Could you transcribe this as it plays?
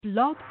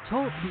Blog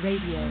Talk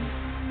Radio.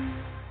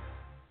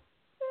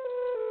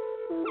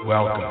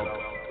 Welcome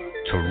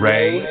to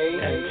Ray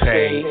and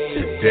Tay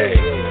Today.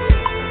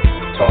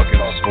 Talking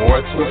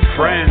sports with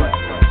friends.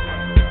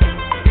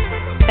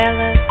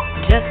 Fellas,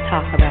 just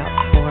talk about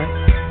sports.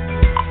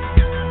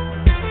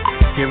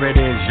 Here it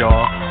is,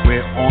 y'all.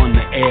 We're on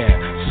the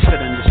air. Sit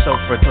on your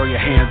sofa, throw your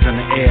hands in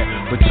the air.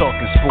 We're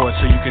talking sports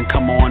so you can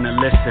come on and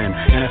listen.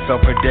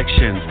 NFL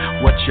predictions,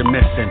 what you're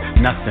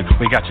missing? Nothing.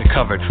 We got you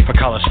covered for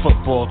college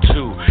football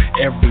too.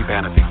 Every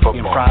fantasy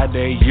football.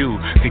 Friday you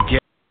could get.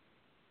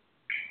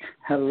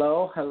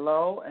 Hello,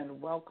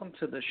 and welcome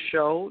to the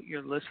show.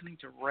 You're listening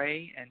to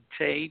Ray and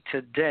Tay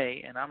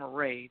Today, and I'm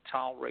Ray,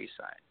 Tall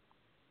Rayside.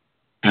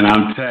 And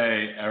I'm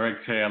Tay,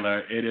 Eric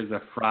Taylor. It is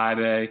a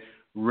Friday.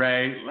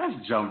 Ray,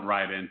 let's jump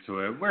right into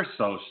it. We're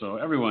social.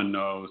 Everyone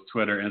knows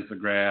Twitter,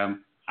 Instagram,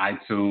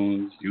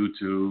 iTunes,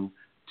 YouTube,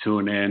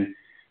 TuneIn.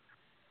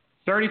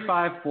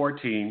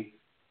 35-14.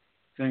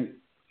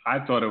 I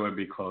thought it would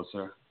be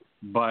closer.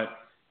 But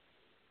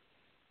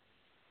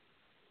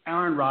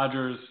Aaron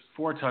Rodgers,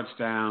 4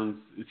 touchdowns.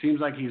 It seems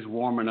like he's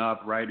warming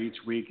up, right? Each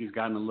week he's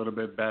gotten a little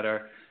bit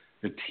better.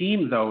 The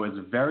team, though, is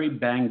very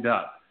banged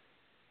up.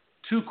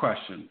 2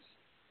 questions.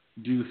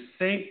 Do you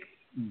think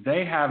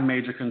they have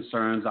major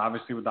concerns,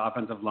 obviously, with the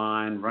offensive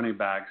line, running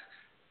backs,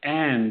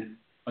 and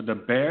are the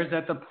Bears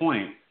at the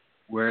point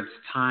where it's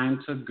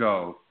time to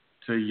go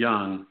to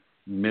young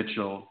Mitch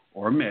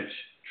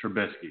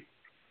Trubisky?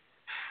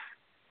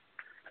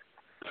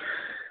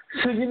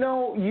 So,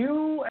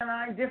 you and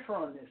I differ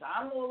on this.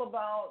 I'm all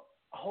about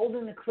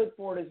holding the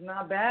clipboard is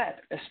not bad,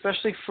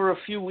 especially for a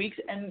few weeks.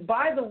 And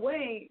by the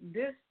way,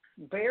 this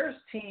Bears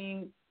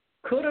team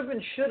could have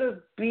and should have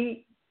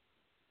beat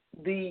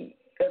the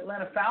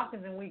Atlanta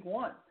Falcons in week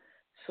 1.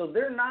 So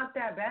they're not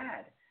that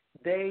bad.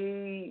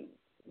 They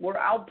were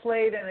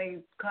outplayed and they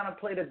kind of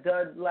played a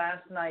dud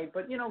last night.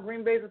 But,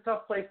 Green Bay's a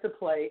tough place to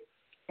play.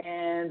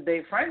 And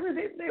they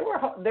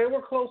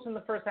were close in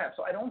the first half.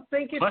 So I don't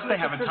think it's... Plus they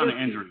have a ton of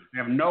injuries. They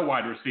have no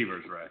wide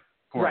receivers, right?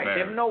 Right, Bears.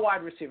 They have no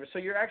wide receivers. So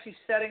you're actually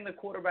setting the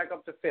quarterback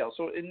up to fail.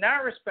 So in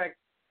that respect,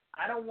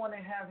 I don't want to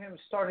have him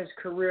start his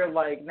career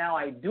like, now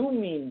I do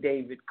mean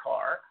David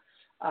Carr.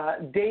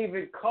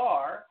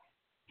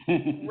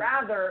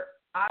 Rather,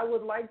 I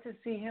would like to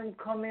see him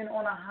come in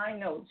on a high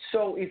note.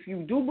 So if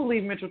you do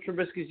believe Mitchell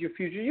Trubisky is your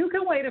future, you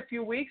can wait a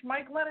few weeks.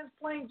 Mike Lennon's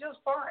playing just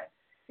fine.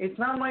 It's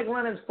not Mike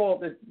Lennon's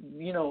fault that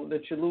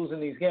that you're losing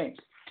these games.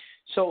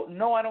 So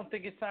no, I don't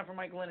think it's time for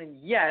Mike Lennon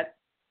yet.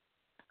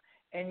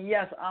 And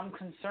yes, I'm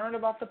concerned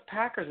about the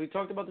Packers. We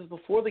talked about this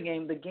before the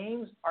game. The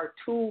games are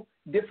too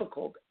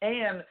difficult,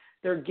 and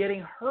they're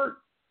getting hurt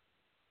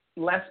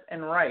left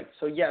and right.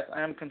 So yes,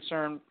 I am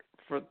concerned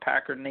for the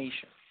Packer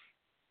Nation.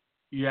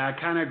 Yeah, I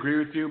kind of agree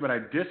with you, but I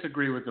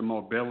disagree with the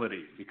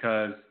mobility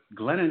because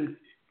Glennon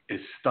is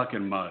stuck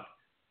in mud.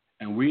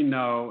 And we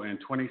know in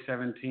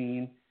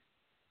 2017,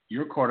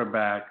 your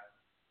quarterback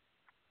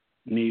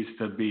needs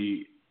to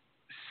be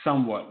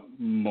somewhat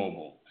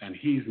mobile, and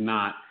he's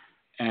not.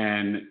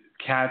 And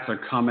cats are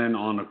coming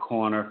on the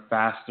corner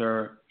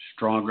faster,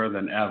 stronger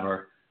than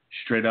ever,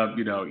 straight up,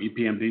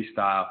 EPMD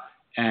style.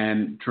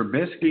 And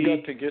Trubisky... You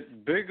got to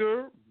get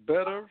bigger,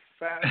 better,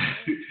 faster.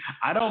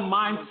 I don't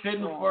mind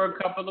sitting for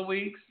a couple of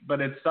weeks,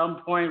 but at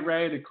some point,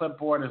 Ray, the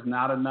clipboard is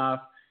not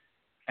enough.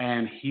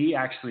 And he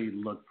actually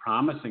looked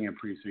promising in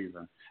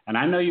preseason. And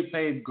I know you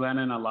paid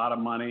Glennon a lot of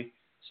money,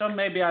 so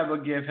maybe I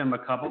would give him a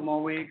couple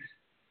more weeks.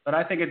 But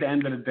I think at the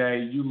end of the day,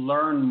 you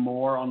learn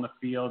more on the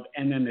field,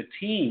 and then the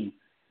team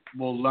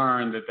will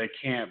learn that they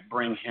can't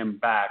bring him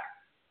back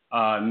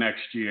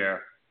next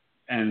year.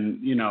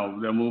 And,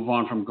 they'll move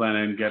on from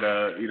Glennon, get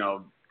a,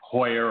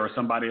 Hoyer or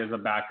somebody as a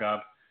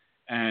backup,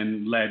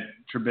 and let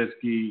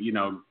Trubisky,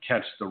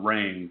 catch the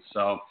reins.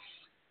 So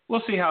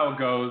we'll see how it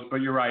goes.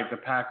 But you're right, the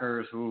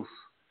Packers, oof.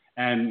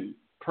 And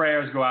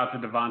prayers go out to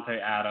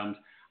Devontae Adams.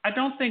 I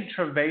don't think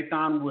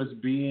Trevathan was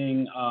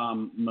being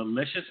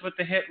malicious with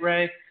the hit,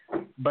 Ray,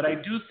 but I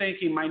do think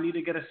he might need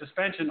to get a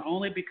suspension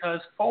only because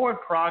forward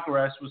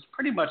progress was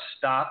pretty much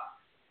stopped,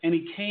 and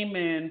he came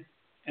in,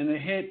 and the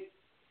hit,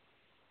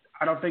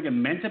 I don't think it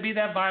meant to be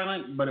that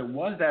violent, but it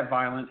was that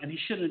violent, and he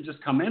shouldn't have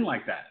just come in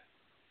like that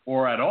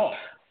or at all.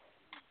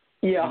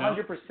 Yeah,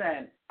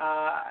 100%.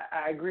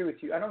 I agree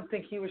with you. I don't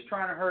think he was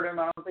trying to hurt him.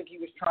 I don't think he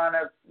was trying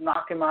to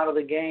knock him out of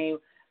the game.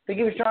 I think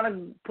he was trying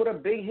to put a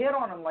big hit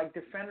on him like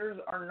defenders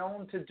are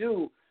known to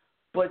do.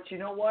 But you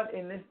know what?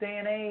 In this day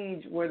and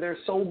age where they're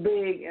so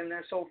big and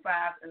they're so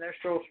fast and they're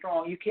so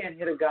strong, you can't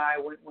hit a guy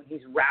when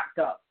he's wrapped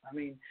up. I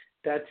mean,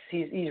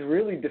 he's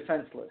really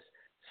defenseless.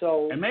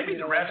 So, and maybe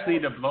the refs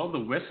need to blow the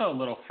whistle a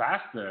little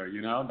faster.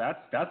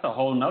 That's a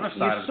whole nother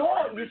side of it.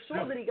 You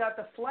saw that he got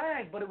the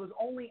flag, but it was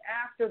only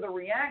after the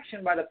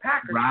reaction by the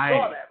Packers. Right. You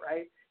saw that,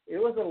 right? It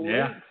was a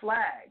late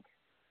flag.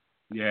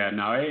 Yeah,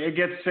 no, it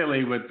gets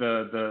silly with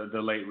the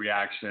late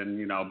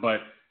reaction,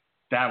 but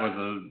that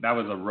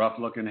was a rough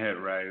looking hit,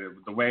 right?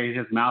 The way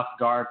his mouth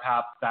guard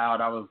popped out,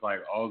 I was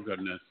like, oh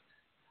goodness.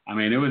 I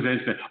mean, it was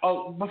instant.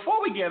 Oh,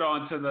 before we get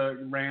on to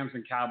the Rams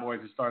and Cowboys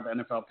and start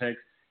the NFL picks,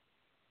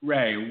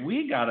 Ray,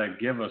 we got to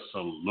give a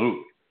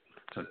salute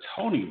to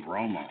Tony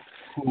Romo,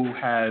 who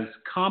has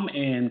come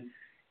in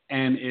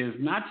and is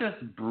not just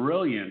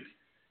brilliant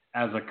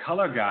as a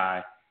color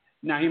guy.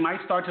 Now, he might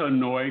start to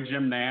annoy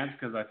Jim Nantz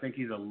because I think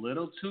he's a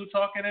little too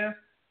talkative.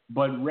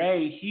 But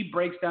Ray, he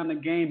breaks down the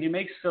game. He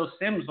makes Phil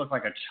Simms look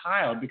like a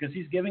child because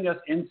he's giving us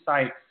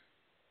insight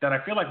that I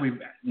feel like we've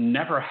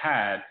never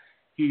had.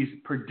 He's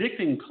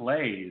predicting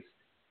plays.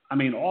 I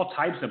mean, all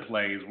types of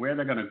plays, where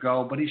they're going to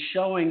go. But he's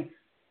showing,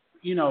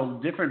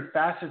 different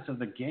facets of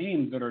the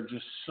game that are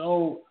just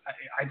so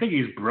 – I think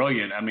he's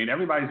brilliant. I mean,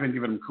 everybody's been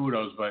giving him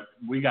kudos, but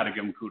we got to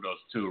give him kudos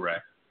too, Ray.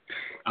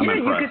 I'm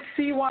impressed.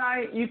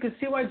 You could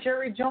see why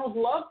Jerry Jones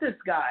loved this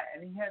guy,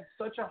 and he had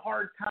such a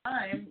hard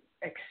time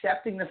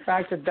accepting the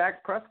fact that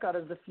Dak Prescott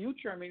is the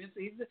future. I mean,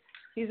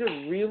 he's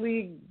a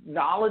really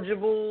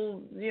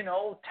knowledgeable,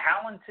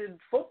 talented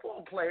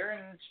football player,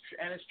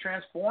 and is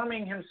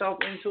transforming himself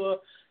into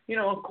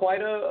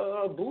quite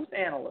a booth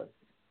analyst.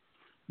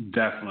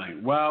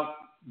 Definitely. Well,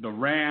 the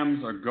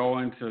Rams are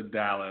going to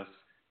Dallas.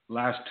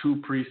 Last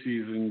two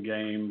preseason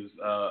games,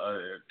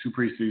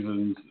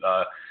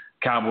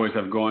 Cowboys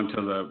have gone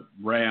to the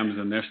Rams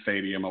in their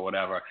stadium or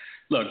whatever.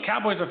 Look,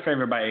 Cowboys are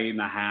favored by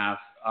 8.5.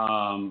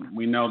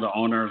 We know the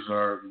owners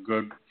are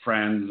good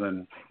friends,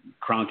 and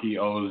Kroenke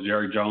owes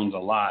Jerry Jones a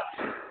lot.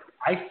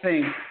 I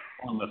think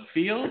on the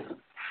field,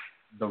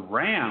 the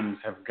Rams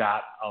have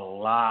got a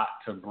lot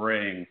to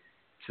bring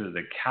to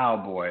the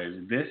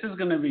Cowboys. This is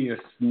going to be a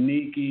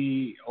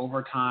sneaky,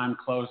 overtime,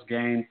 close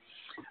game.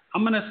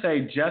 I'm going to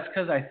say just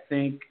because I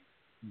think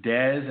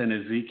Dez and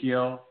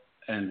Ezekiel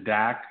and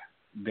Dak,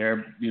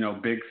 their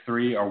big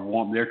three are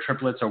warm. Their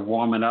triplets are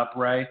warming up,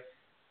 Ray.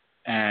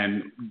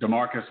 And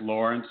DeMarcus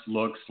Lawrence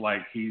looks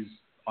like he's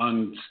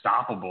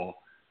unstoppable.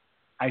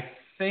 I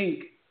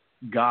think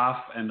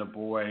Goff and the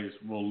boys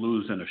will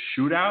lose in a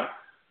shootout,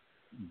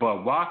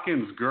 but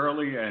Watkins,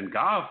 Gurley, and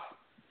Goff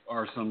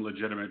are some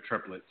legitimate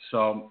triplets.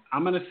 So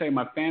I'm going to say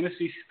my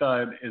fantasy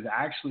stud is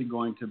actually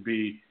going to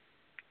be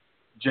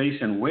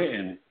Jason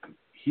Witten.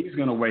 He's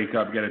going to wake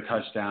up, get a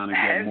touchdown, and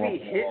get more balls.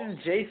 Heavy hitting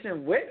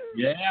Jason Witten?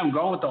 Yeah, I'm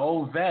going with the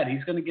old vet.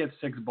 He's going to get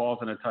 6 balls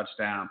and a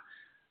touchdown.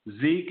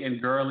 Zeke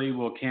and Gurley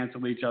will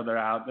cancel each other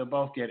out. They'll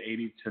both get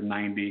 80 to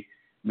 90,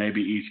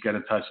 maybe each get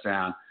a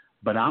touchdown.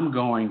 But I'm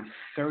going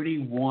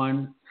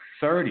 31-30.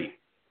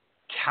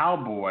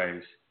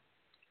 Cowboys,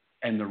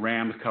 and the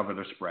Rams cover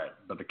the spread.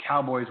 But the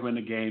Cowboys win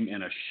the game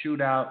in a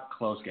shootout,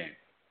 close game.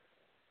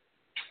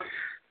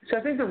 So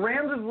I think the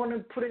Rams have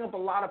been putting up a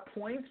lot of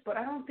points, but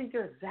I don't think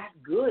they're that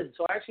good.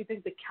 So I actually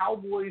think the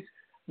Cowboys,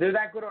 they're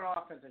that good on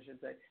offense, I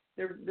should say.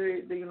 They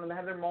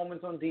have their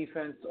moments on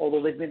defense,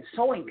 although they've been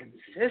so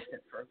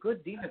inconsistent for a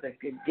good defense. They've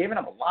given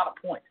up a lot of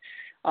points.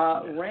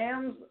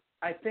 Rams,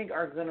 I think,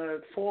 are going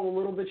to fall a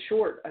little bit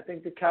short. I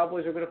think the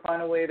Cowboys are going to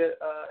find a way to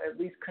at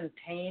least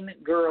contain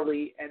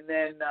Gurley, and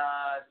then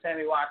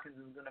Sammy Watkins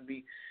is going to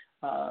be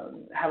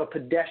have a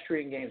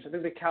pedestrian game. So I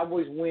think the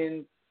Cowboys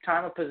win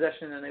time of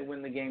possession, and they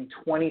win the game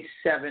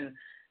 27-21.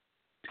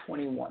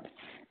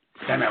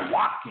 Sammy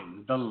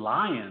Watkins, the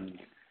Lions,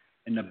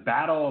 in the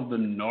battle of the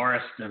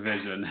Norris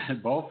division.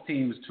 Both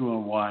teams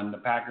 2-1. The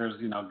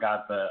Packers,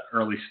 got the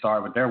early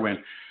start with their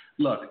win.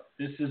 Look,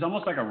 this is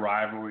almost like a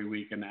rivalry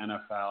week in the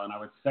NFL, and I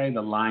would say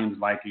the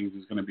Lions-Vikings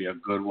is going to be a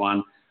good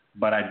one,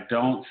 but I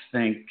don't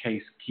think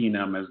Case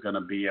Keenum is going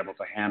to be able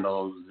to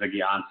handle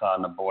Ziggy Ansah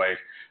and the boys.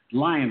 The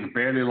Lions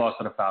barely lost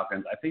to the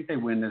Falcons. I think they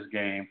win this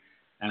game,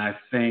 and I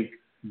think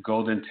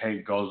Golden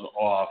Tate goes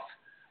off.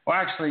 Well,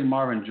 actually,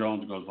 Marvin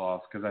Jones goes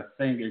off because I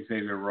think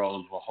Xavier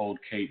Rhodes will hold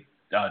Tate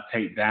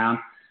down.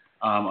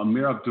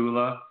 Amir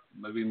Abdullah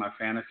will be my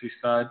fantasy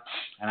stud,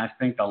 and I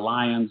think the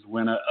Lions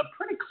win a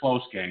pretty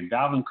close game.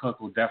 Dalvin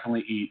Cook will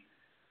definitely eat.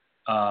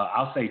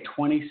 I'll say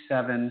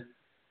 27-23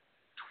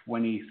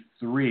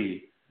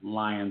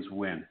 Lions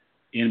win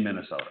in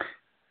Minnesota.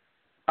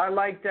 I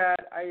like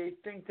that. I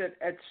think that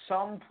at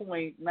some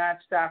point,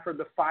 Matt Stafford,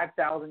 the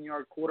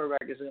 5,000-yard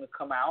quarterback, is going to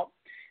come out,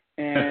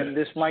 and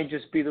this might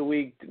just be the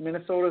week.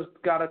 Minnesota's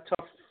got a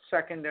tough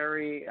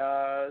secondary.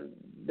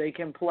 They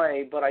can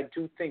play, but I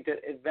do think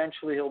that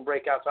eventually he'll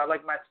break out. So I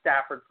like Matt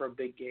Stafford for a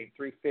big game,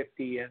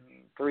 350 and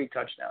 3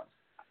 touchdowns.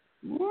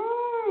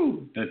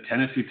 Woo! The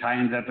Tennessee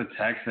Titans at the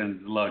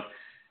Texans. Look,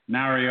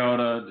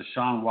 Mariota,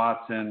 Deshaun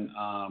Watson.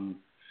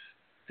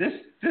 This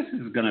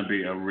is going to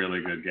be a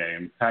really good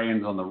game.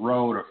 Titans on the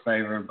road are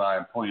favored by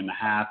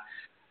 1.5.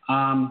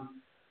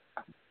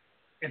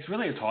 It's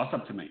really a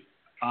toss-up to me.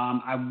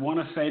 I want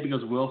to say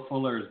because Will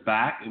Fuller is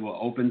back, it will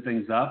open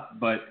things up,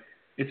 but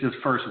it's his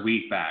first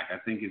week back. I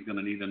think he's going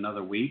to need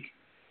another week.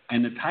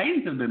 And the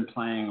Titans have been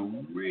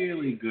playing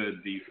really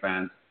good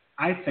defense.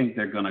 I think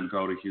they're going to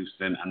go to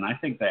Houston, and I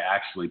think they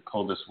actually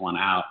pull this one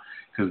out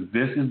because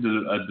this is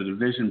the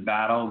division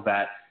battle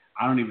that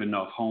I don't even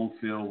know if home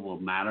field will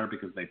matter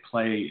because they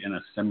play in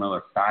a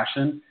similar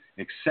fashion,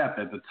 except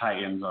that the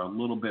Titans are a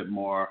little bit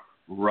more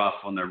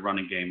rough on their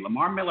running game.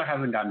 Lamar Miller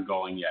hasn't gotten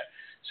going yet.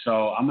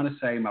 So I'm going to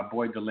say my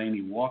boy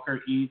Delaney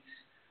Walker eats.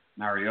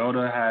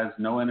 Mariota has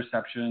no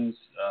interceptions,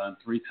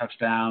 3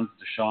 touchdowns.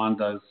 Deshaun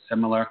does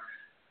similar.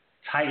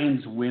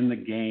 Titans win the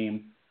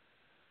game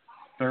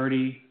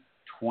 30-26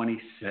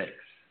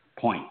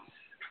 points.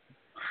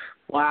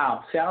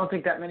 Wow. See, I don't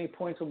think that many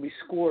points will be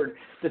scored.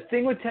 The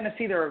thing with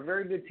Tennessee, they're a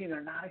very good team.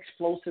 They're not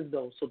explosive,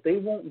 though, so they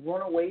won't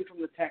run away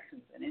from the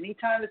Texans. And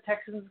anytime the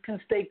Texans can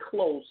stay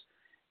close,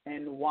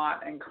 and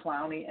Watt and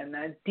Clowney and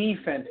that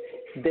defense,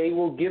 they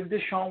will give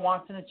Deshaun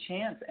Watson a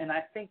chance. And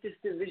I think this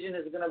division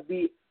is going to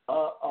be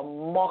a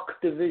muck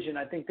division.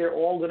 I think they're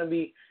all going to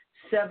be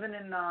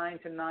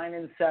 7-9 to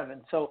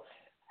 9-7. So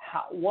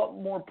what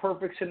more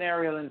perfect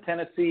scenario than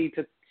Tennessee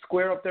to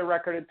square up their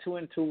record at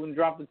 2-2 and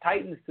drop the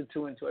Titans to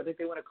 2-2? I think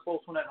they win a close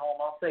one at home.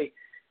 I'll say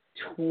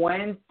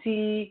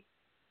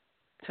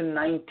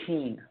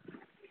 20-19.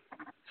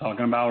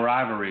 Talking about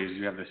rivalries,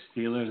 you have the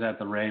Steelers at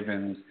the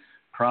Ravens,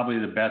 probably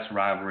the best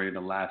rivalry in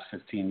the last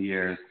 15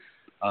 years.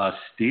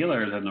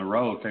 Steelers on the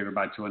road favored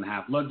by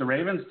 2.5. Look, the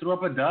Ravens threw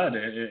up a dud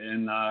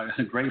in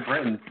Great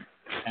Britain,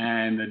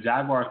 and the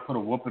Jaguars put a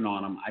whooping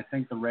on them. I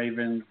think the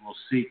Ravens will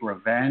seek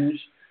revenge.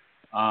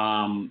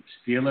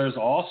 Steelers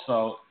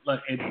also, look,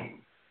 it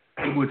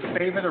would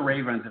favor the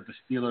Ravens if the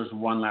Steelers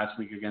won last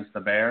week against the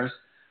Bears.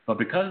 But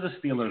because the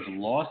Steelers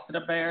lost to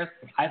the Bears,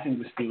 I think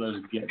the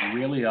Steelers get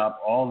really up.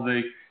 All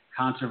the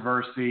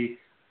controversy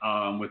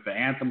with the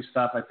anthem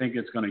stuff, I think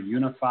it's going to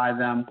unify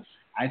them.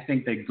 I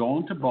think they go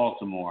into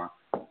Baltimore,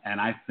 and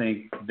I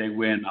think they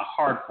win a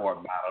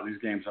hard-fought battle. These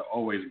games are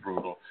always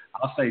brutal.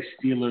 I'll say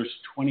Steelers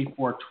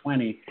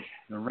 24-20.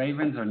 The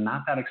Ravens are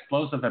not that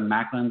explosive, and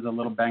Macklin's a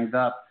little banged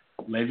up.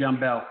 Le'Veon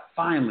Bell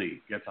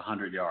finally gets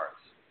 100 yards.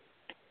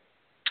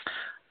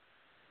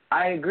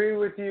 I agree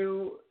with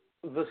you,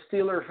 the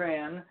Steeler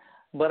fan,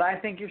 but I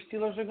think your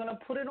Steelers are going to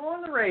put it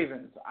on the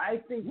Ravens. I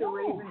think the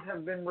Ravens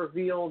have been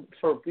revealed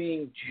for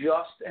being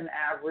just an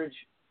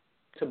average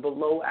to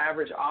below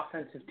average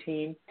offensive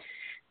team.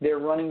 Their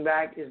running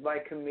back is by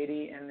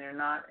committee, and they're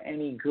not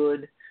any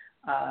good.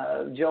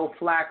 Joe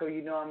Flacco,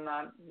 I'm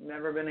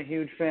never been a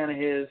huge fan of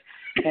his.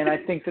 And I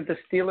think that the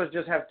Steelers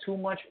just have too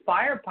much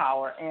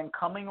firepower, and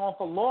coming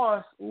off a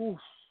loss,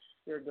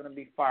 they're going to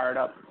be fired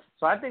up.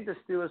 So I think the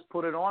Steelers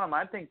put it on them.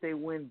 I think they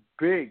win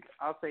big.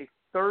 I'll say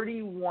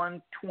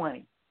 31-20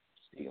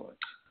 Steelers.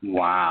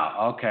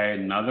 Wow. Okay,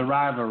 another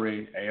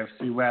rivalry.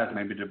 AFC West,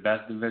 maybe the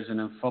best division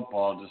in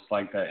football, just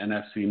like the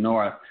NFC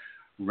North.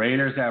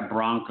 Raiders at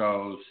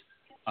Broncos.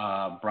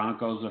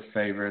 Broncos are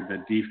favored.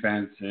 The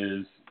defense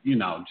is,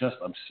 just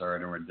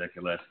absurd and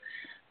ridiculous.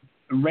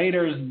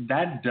 Raiders,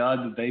 that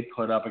dud that they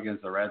put up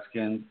against the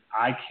Redskins,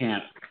 I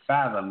can't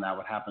fathom that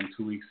would happen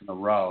 2 weeks in a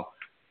row.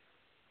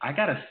 I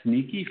got a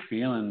sneaky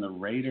feeling the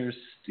Raiders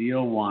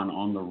steal one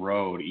on the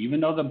road. Even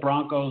though the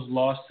Broncos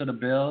lost to the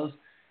Bills,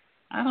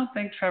 I don't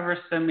think Trevor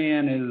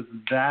Siemian is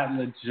that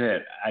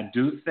legit. I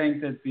do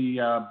think that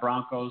the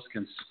Broncos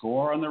can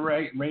score on the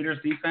Raiders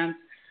defense,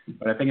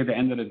 but I think at the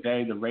end of the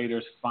day, the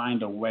Raiders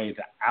find a way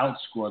to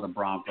outscore the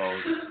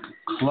Broncos.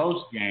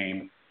 Close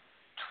game,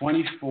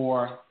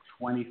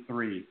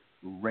 24-23.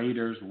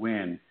 Raiders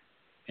win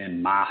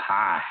in Mile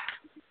High.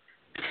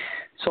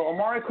 So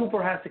Amari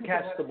Cooper has to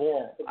catch the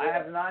ball. I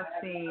have not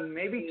seen,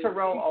 maybe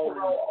Terrell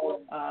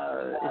Owens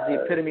is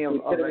the epitome of a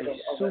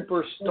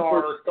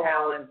superstar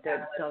talent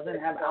that doesn't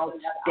have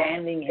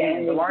outstanding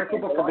hands. Amari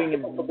Cooper, for being a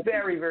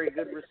very, very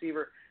good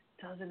receiver,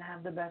 doesn't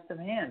have the best of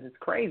hands. It's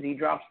crazy. He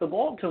drops the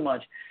ball too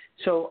much.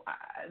 So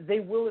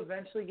they will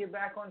eventually get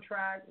back on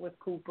track with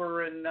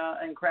Cooper and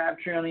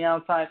Crabtree on the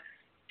outside.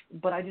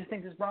 But I just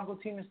think this Bronco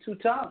team is too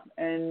tough.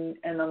 And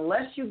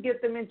unless you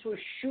get them into a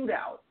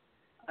shootout,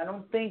 I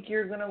don't think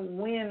you're going to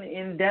win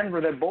in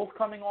Denver. They're both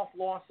coming off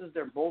losses.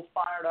 They're both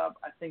fired up.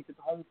 I think that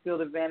the home field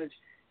advantage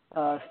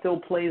still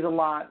plays a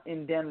lot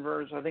in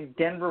Denver. So I think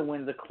Denver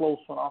wins a close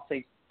one. I'll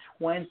say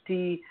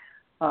 24-23.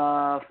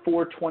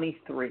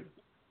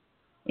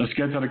 Let's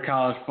get to the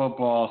college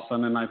football.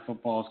 Sunday Night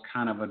Football is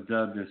kind of a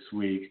dud this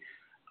week.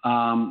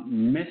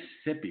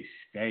 Mississippi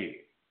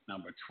State,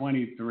 number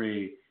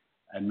 23,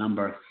 and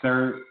number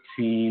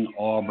 13,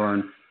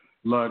 Auburn.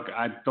 Look,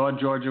 I thought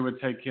Georgia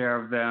would take care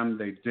of them.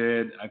 They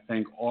did. I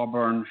think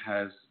Auburn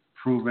has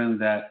proven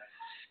that,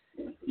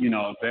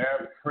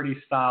 they're pretty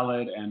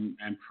solid and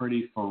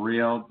pretty for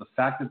real. The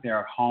fact that they're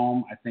at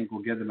home, I think,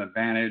 will give them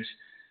advantage.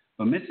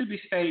 But Mississippi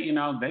State,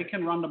 they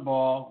can run the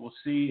ball. We'll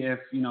see if,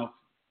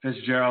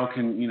 Fitzgerald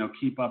can,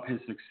 keep up his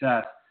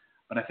success.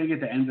 But I think at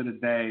the end of the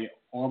day,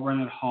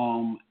 Auburn at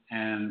home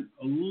and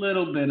a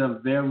little bit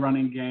of their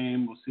running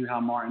game. We'll see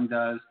how Martin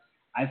does.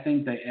 I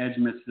think they edge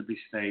Mississippi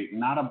State.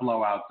 Not a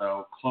blowout,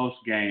 though. Close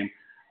game.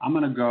 I'm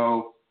going to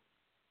go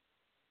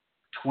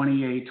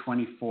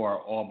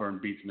 28-24. Auburn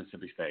beats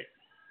Mississippi State.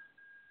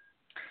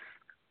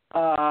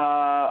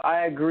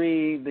 I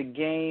agree. The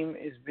game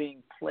is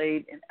being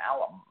played in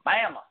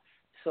Alabama.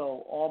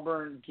 So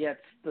Auburn gets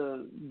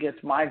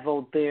my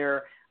vote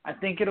there. I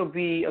think it'll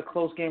be a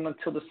close game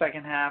until the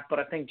second half, but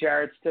I think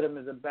Jarrett Stidham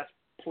is the best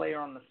player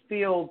on the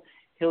field.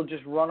 He'll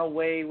just run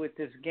away with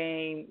this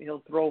game.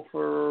 He'll throw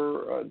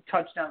for a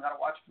touchdown. Got to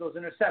watch for those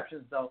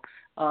interceptions, though.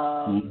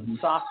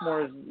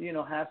 Sophomores,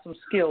 have some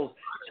skills.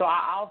 So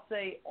I'll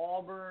say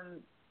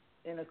Auburn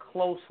in a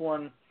close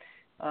one.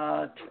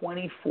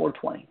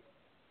 24-20.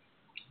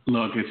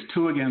 Look, it's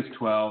 2 against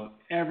 12.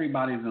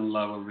 Everybody's in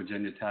love with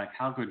Virginia Tech.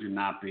 How could you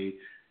not be?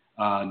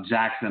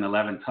 Jackson,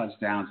 11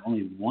 touchdowns,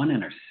 only 1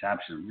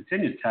 interception.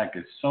 Virginia Tech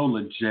is so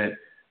legit,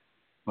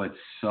 but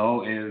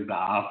so is the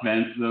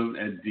offensive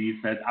and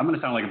defense. I'm going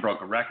to sound like a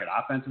broken record.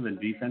 Offensive and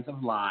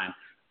defensive line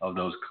of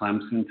those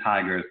Clemson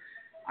Tigers.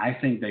 I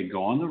think they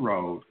go on the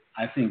road.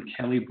 I think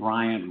Kelly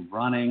Bryant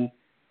running,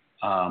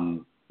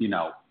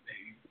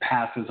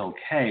 passes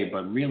okay,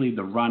 but really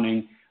the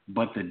running,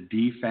 but the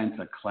defense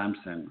of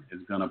Clemson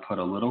is going to put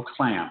a little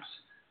clamps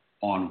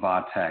on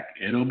Va-Tech.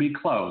 It'll be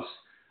close.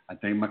 I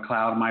think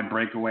McLeod might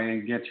break away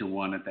and get you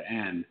one at the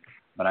end,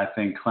 but I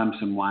think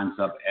Clemson winds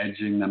up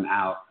edging them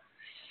out.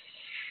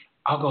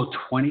 I'll go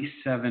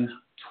 27-20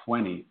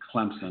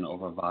 Clemson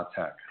over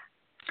Va-Tech.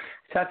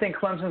 So I think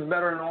Clemson's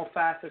better in all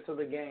facets of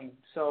the game.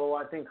 So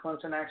I think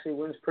Clemson actually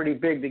wins pretty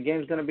big. The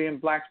game's going to be in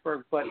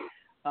Blacksburg, but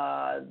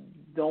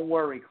don't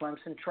worry,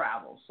 Clemson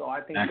travels. So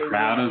I think that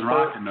crowd is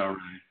rocking though.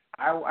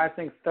 I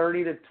think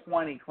 30-20,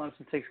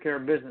 Clemson takes care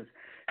of business.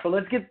 So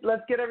let's get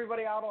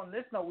everybody out on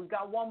this note. We've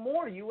got one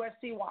more,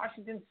 USC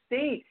Washington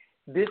State.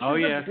 This is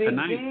a big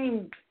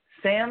game.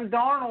 Sam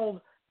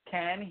Darnold,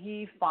 can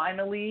he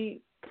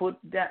finally put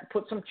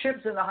some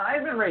chips in the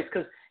Heisman race?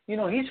 Because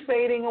he's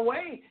fading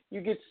away.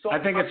 You get so. I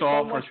think it's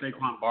all for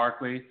Saquon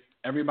Barkley.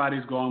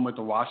 Everybody's going with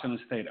the Washington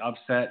State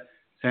upset.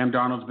 Sam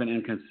Darnold's been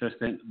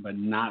inconsistent, but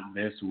not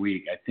this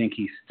week. I think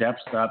he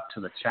steps up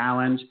to the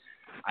challenge.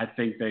 I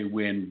think they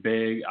win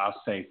big.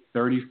 I'll say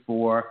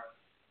 34-23.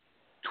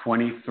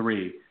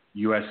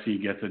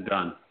 USC gets it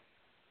done.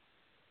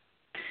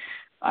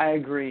 I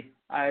agree.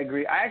 I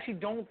actually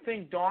don't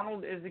think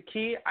Darnold is the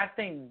key. I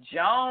think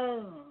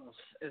Jones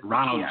is the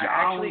Ronald key.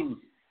 Jones.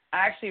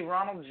 Actually,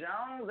 Ronald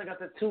Jones. I got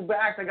the two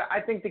backs.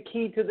 I think the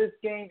key to this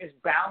game is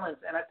balance.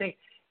 And I think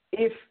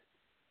if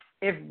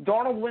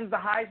Darnold wins the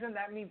Heisman,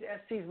 that means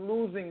SC's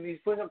losing. He's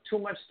putting up too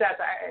much stats.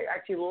 I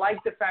actually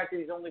like the fact that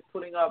he's only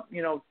putting up,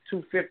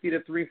 250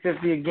 to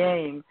 350 a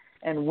game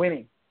and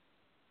winning.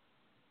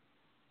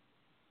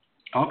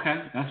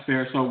 Okay, that's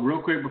fair. So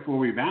real quick before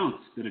we bounce,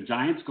 did the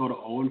Giants go to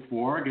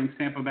 0-4 against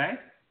Tampa Bay?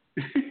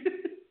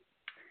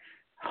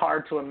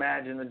 Hard to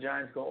imagine the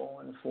Giants go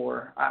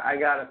 0-4. I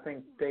got to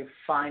think they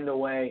find a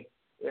way.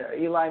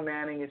 Eli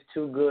Manning is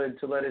too good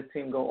to let his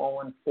team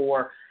go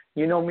 0-4.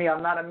 You know me,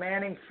 I'm not a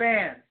Manning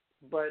fan,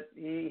 but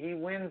he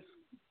wins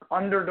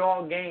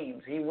underdog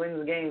games. He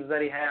wins games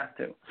that he has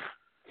to.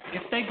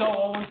 If they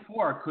go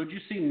 0-4, could you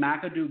see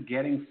McAdoo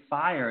getting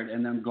fired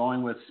and them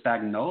going with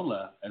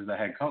Spagnuolo as the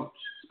head coach?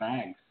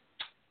 Spags.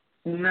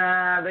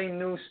 Nah, they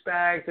knew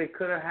Spags. They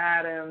could have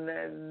had him.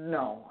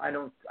 No, I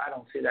don't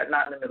see that.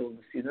 Not in the middle of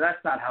the season.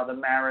 That's not how the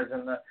Maras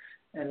and the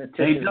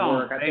Tisches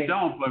work. They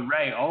don't. But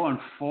Ray,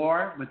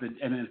 0-4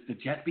 and if the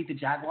Jets beat the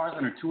Jaguars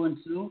and are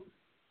 2-2,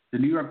 the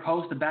New York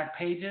Post, the back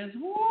pages.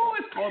 Woo,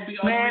 it's gonna be.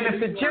 Man, if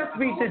the Jets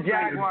beat the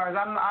Jaguars,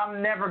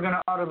 I'm never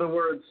gonna utter the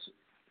words.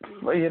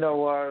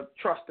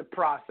 Trust the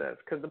process,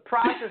 because the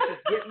process is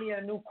get me a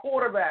new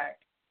quarterback.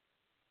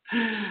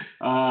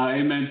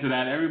 Amen to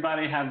that.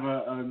 Everybody have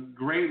a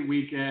great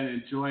weekend.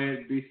 Enjoy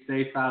it. Be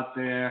safe out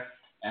there.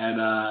 And,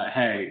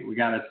 hey, we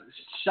got to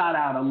shout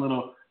out a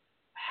little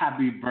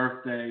happy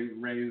birthday.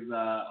 Ray's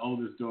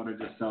oldest daughter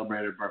just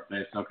celebrated her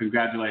birthday. So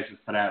congratulations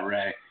to that,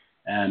 Ray.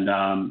 And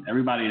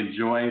everybody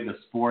enjoy the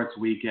sports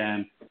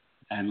weekend.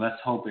 And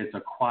let's hope it's a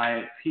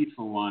quiet,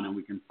 peaceful one and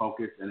we can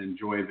focus and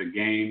enjoy the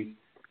game.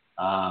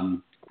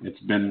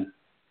 It's been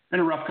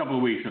a rough couple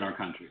of weeks in our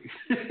country.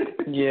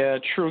 Yeah,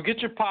 true. Get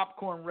your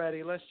popcorn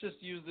ready. Let's just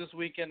use this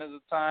weekend as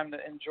a time to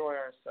enjoy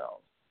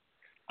ourselves.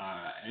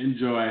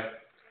 Enjoy.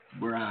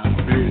 We're out.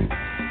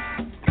 Peace.